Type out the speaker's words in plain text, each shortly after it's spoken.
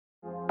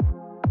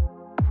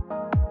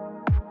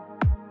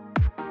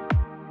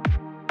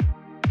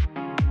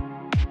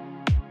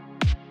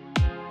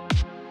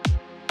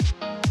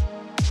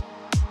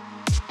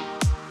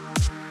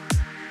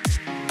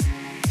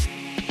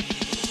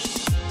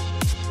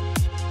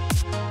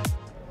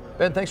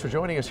Ben, thanks for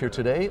joining us here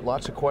today.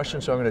 Lots of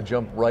questions, so I'm going to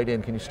jump right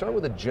in. Can you start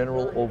with a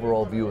general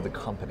overall view of the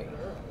company?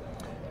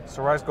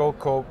 So Gold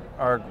Corp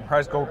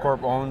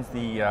owns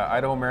the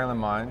Idaho Maryland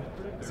mine.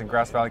 It's in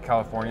Grass Valley,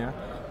 California.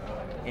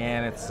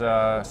 And it's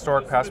a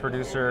historic past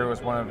producer. It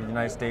was one of the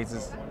United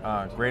States'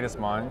 greatest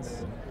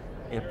mines.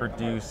 It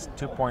produced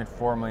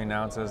 2.4 million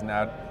ounces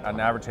at an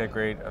average head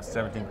grade of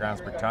 17 grams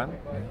per ton.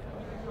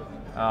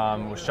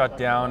 Was shut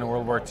down in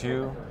World War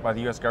II by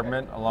the US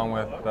government, along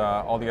with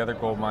all the other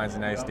gold mines in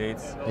the United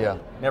States. Yeah.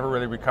 Never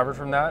really recovered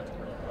from that.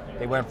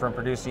 They went from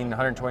producing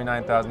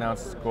 129,000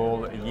 ounces of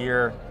gold a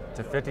year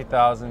to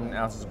 50,000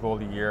 ounces of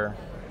gold a year.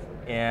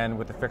 And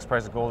with the fixed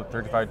price of gold at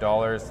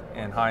 $35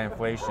 and high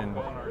inflation,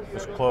 it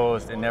was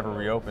closed and never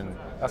reopened.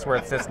 That's where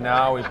it sits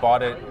now. We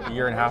bought it a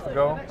year and a half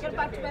ago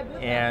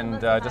and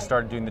just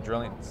started doing the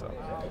drilling. So.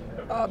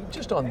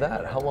 Just on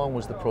that, how long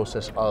was the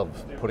process of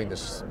putting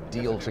this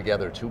deal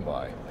together to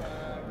buy?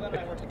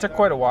 It took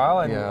quite a while,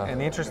 and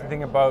the interesting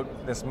thing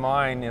about this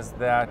mine is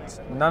that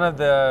none of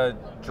the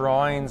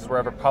drawings were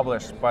ever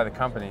published by the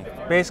company.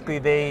 Basically,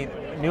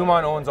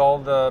 Newmont owns all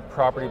the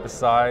property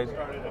beside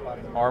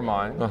our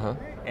mine,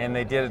 and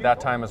they did at that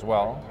time as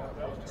well.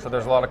 So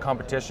there's a lot of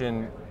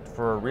competition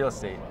for real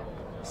estate.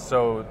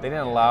 So they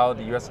didn't allow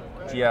the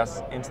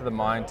USGS into the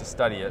mine to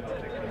study it,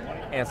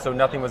 and so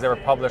nothing was ever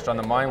published on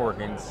the mine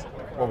workings.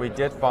 What we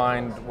did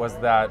find was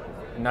that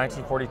in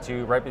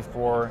 1942, right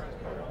before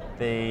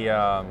they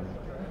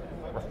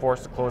were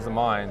forced to close the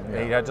mine,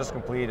 they had just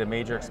completed a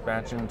major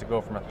expansion to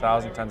go from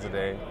 1,000 tons a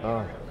day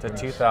to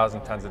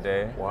 2,000 tons a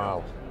day.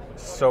 Wow.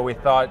 So we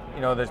thought,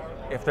 that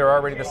if they're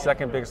already the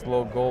second biggest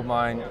gold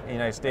mine in the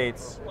United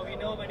States,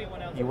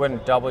 you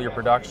wouldn't double your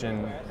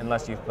production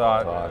unless you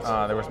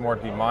thought there was more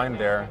to be mined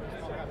there.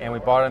 And we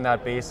bought on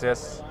that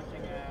basis,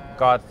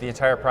 got the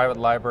entire private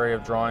library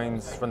of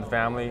drawings from the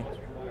family,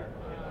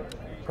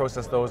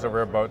 processed those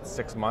over about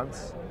 6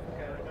 months,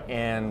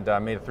 and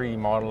made a 3D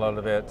model out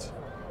of it,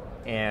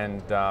 and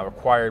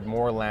acquired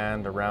more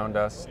land around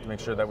us to make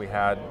sure that we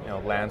had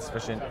land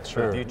sufficient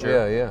for the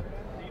future.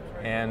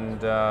 And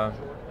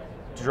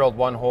drilled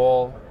one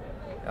hole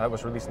that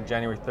was released on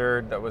January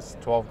 3rd. That was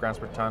 12 grams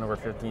per ton over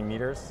 15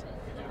 meters,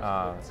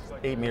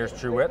 8 meters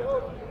true width,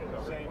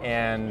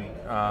 and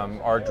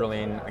are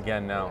drilling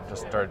again now.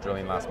 Just started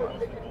drilling last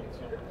month.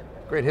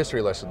 Great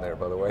history lesson there,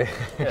 by the way.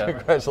 Yeah.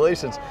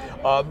 Congratulations.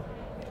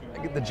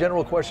 The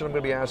general question I'm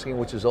going to be asking,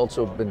 which has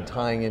also been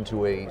tying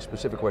into a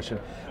specific question,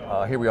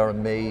 here we are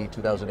in May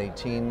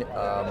 2018.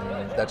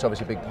 That's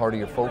obviously a big part of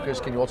your focus.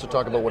 Can you also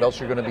talk about what else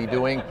you're going to be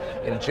doing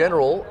in a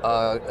general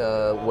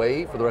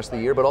way for the rest of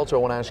the year? But also I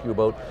want to ask you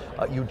about,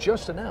 you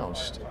just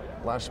announced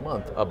last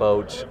month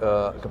about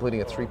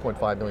completing a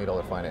 $3.5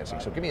 million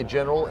financing. So give me a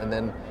general and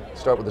then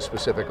start with the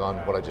specific on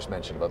what I just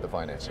mentioned about the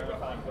financing.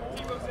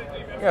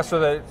 Yeah, so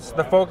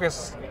the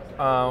focus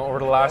over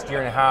the last year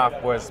and a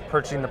half was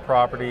purchasing the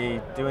property,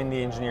 doing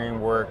the engineering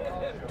work,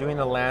 doing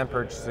the land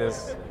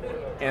purchases,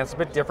 and it's a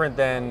bit different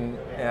than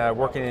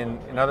working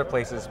in other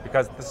places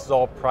because this is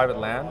all private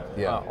land.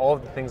 All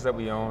of the things that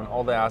we own,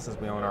 all the assets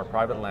we own are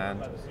private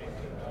land,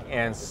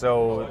 and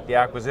so the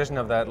acquisition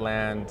of that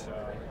land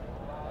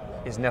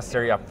is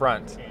necessary up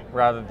front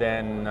rather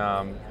than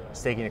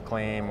staking a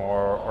claim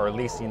or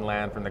leasing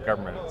land from the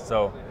government.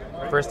 So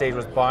the first stage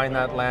was buying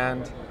that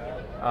land,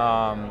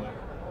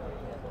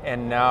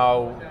 and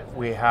now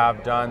we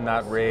have done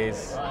that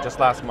raise just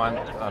last month,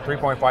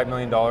 $3.5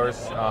 million.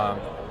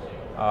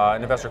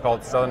 An investor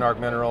called Southern Arc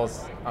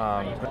Minerals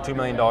put $2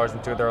 million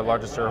into it. They're our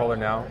largest shareholder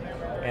now.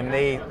 And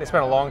they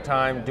spent a long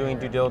time doing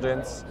due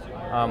diligence,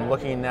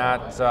 looking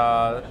at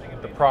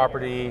the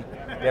property,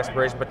 the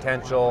exploration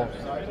potential,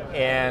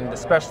 and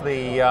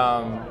especially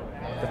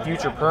the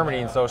future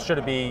permitting. So should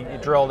it be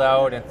drilled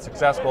out and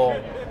successful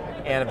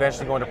and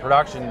eventually go into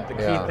production, the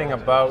key thing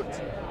about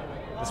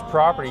this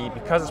property,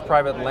 because it's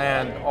private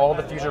land, all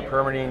the future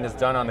permitting is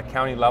done on the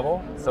county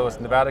level. So it's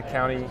Nevada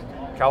County,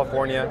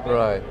 California.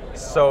 Right.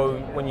 So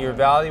when you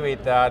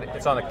evaluate that,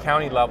 it's on the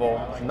county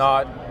level,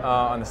 not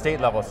on the state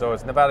level. So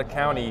it's Nevada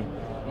County,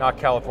 not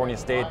California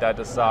State, that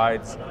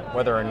decides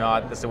whether or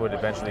not this would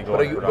eventually go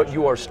into production. But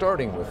you are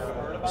starting with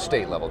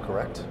state level,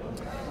 correct?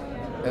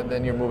 And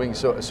then you're moving.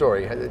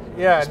 Sorry.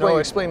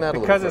 Explain that a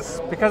little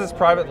bit. Because it's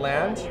private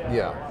land.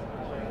 Yeah.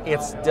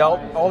 It's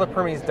all the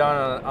permitting is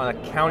done on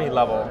a county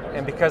level,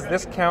 and because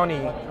this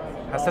county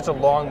has such a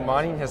long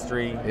mining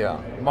history,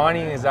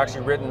 mining is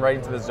actually written right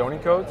into the zoning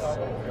codes.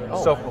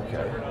 So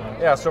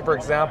for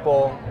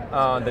example,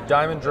 the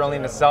diamond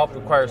drilling itself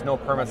requires no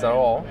permits at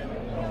all.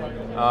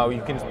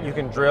 You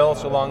can drill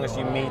so long as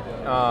you meet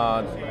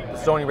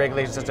zoning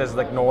regulations such as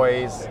like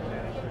noise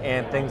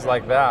and things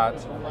like that.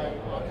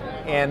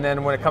 And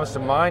then when it comes to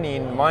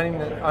mining,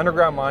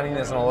 underground mining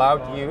is an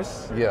allowed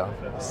use,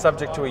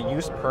 subject to a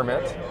use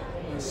permit.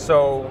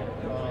 So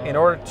in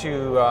order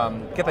to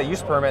get that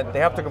use permit, they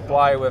have to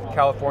comply with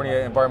California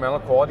Environmental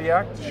Quality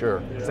Act. Sure.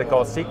 Which they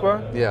call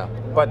CEQA. Yeah.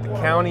 But the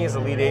county is the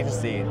lead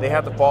agency. They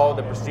have to follow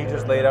the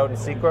procedures laid out in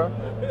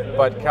CEQA,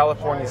 but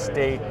California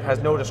State has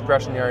no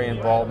discretionary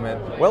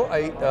involvement. Well,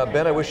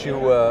 Ben, I wish you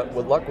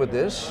luck with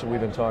this.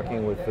 We've been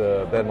talking with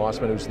Ben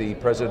Mossman, who's the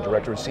President,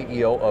 Director, and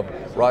CEO of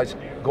Rise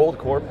Gold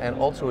Corp, and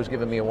also has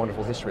given me a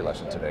wonderful history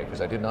lesson today,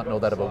 because I did not know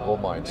that about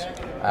gold mines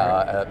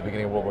at the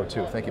beginning of World War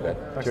II. Thank you, Ben.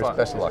 Thanks Cheers. a lot.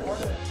 Best of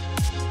luck.